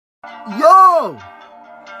Yo!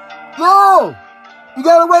 Yo! You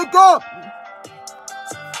gotta wake up!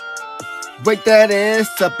 Wake that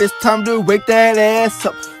ass up. It's time to wake that ass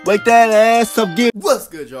up. Wake that ass up. What's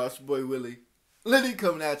good, y'all? It's your boy Willie. Liddy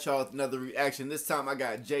coming at y'all with another reaction. This time I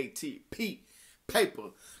got JTP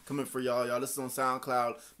Paper coming for y'all. This is on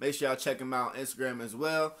SoundCloud. Make sure y'all check him out on Instagram as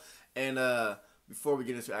well. And before we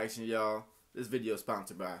get into action, y'all, this video is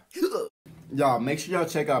sponsored by y'all. Make sure y'all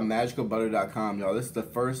check out magicalbutter.com, y'all. This is the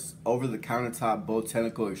first over-the-countertop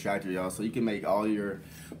botanical extractor, y'all. So you can make all your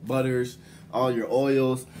butters, all your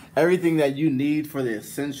oils, everything that you need for the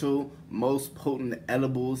essential, most potent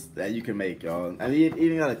edibles that you can make, y'all. I mean, it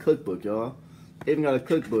even got a cookbook, y'all. Even got a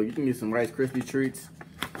cookbook. You can get some Rice Krispie treats.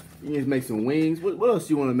 You can make some wings. What else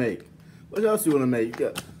you want to make? What else you want to make? You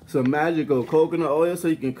got some magical coconut oil so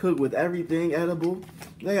you can cook with everything edible.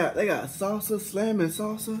 They got salsa, slamming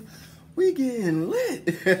salsa. We getting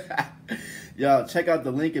lit. Y'all, check out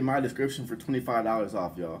the link in my description for $25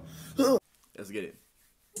 off, y'all. Let's get it.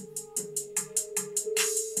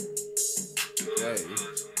 Hey.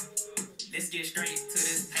 Let's get straight to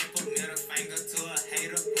this paper. Middle finger to a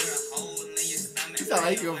hater. Put a hole in your stomach. You sound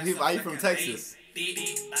like you from Texas. Big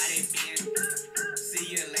body being. See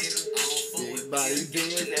you later. Big body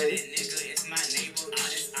being. That nigga is my neighbor. All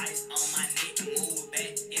this ice on my neck. Move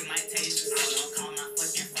back. It might taste you. So don't call my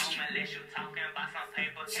fucking phone unless you talking about some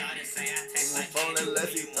paper. Shawty say I take my phone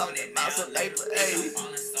unless you talking about some paper. Hey.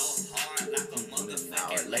 Falling so hard like a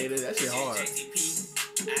motherfucking later. That shit hard. JTP.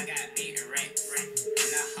 I got big racks.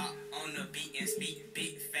 And I hop on the beat and speak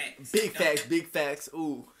big facts. Big facts, big facts,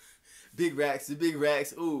 ooh. Big racks,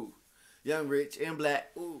 ooh. Young, rich, and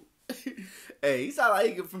black, ooh. Hey, he sound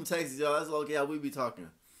like he from Texas, y'all. That's okay how we be talking.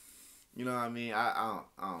 You know what I mean? I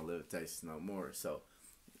don't live in Texas no more, so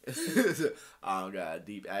I don't got a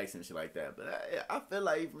deep accent, shit like that. But I feel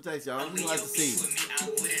like he from Texas, y'all. I'm like to see. I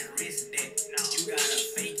wouldn't risk that. You got a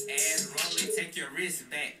fake ass roll, take your wrist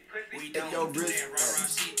back. We don't do that raw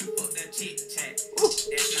shit. Fuck the chit chat.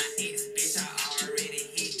 That's my ex, bitch. I already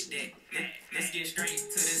hit that. Let's get straight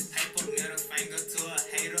to this paper. Middle finger to a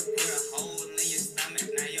hater. Put a hole in your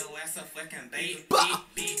stomach. Now your ass a fucking beta.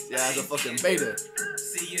 Yeah, it's a fucking beta.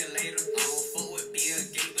 See you later. I don't fuck with Bill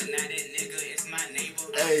Gates, but now that nigga is my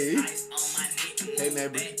neighbor. Hey. Ice on my neck. Hey,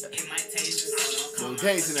 neighbor. It might taste you, so don't call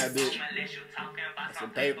Bill Gates in that bitch.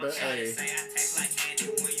 Some paper. Hey. Say I taste like candy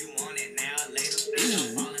when you want it now later.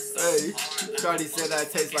 Hey, Shawty said I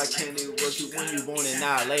taste like candy when you want it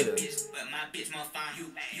now later. But my bitch more fine.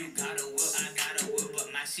 You got a whip, I got a whip, but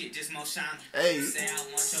my shit just more shiny. Hey. Say I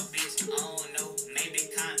want your bitch, I don't know, maybe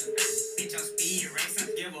kinda. Bitch on speed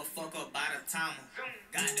racing, give a fuck about a timer.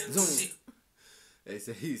 Got the Zoom.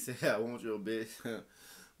 He said I want your bitch.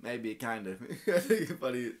 Maybe kinda.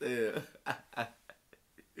 Funny. Yeah.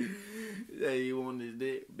 Say you want this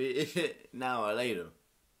dick, bitch. Now or later.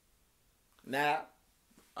 Now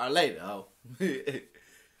or later, oh.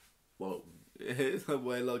 Whoa. This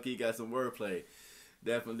boy low key got some wordplay.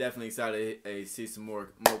 Definitely excited to see some more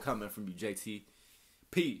coming from you,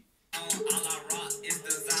 JTP. All I rock is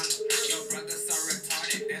designer. Your brother so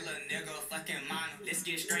retarded, that little nigga fucking minor. Let's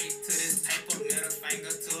get straight to this paper. Middle finger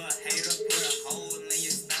to a hater. Put a hole in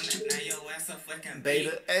your stomach. Now your ass a fucking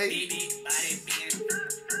beta. Hey. Big body being.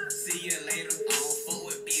 See you later. I don't fuck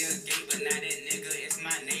with Bill Gates, but now that nigga is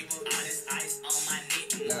my neighbor. All this ice on my neck.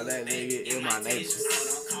 Now that nigga is my neighbor. So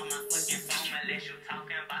don't call my fucking phone unless you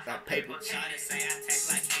talking about some paper. Shawty say I taste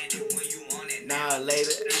like candy when you want it now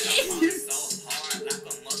later. So hard like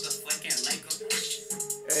a motherfucking Laker.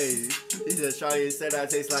 Hey, he said Shawty said I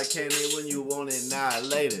taste like candy when you want it now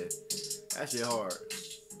later. That shit hard.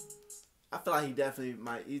 I feel like he's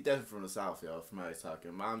definitely from the South, y'all, from how he's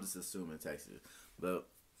talking. I'm just assuming Texas. But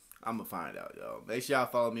I'm gonna find out, y'all. Make sure y'all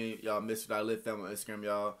follow me, y'all, Mr.Lit Film on Instagram,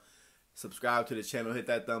 y'all. Subscribe to the channel, hit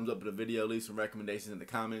that thumbs up to the video, leave some recommendations in the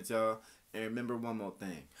comments, y'all. And remember one more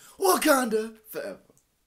thing. Wakanda forever.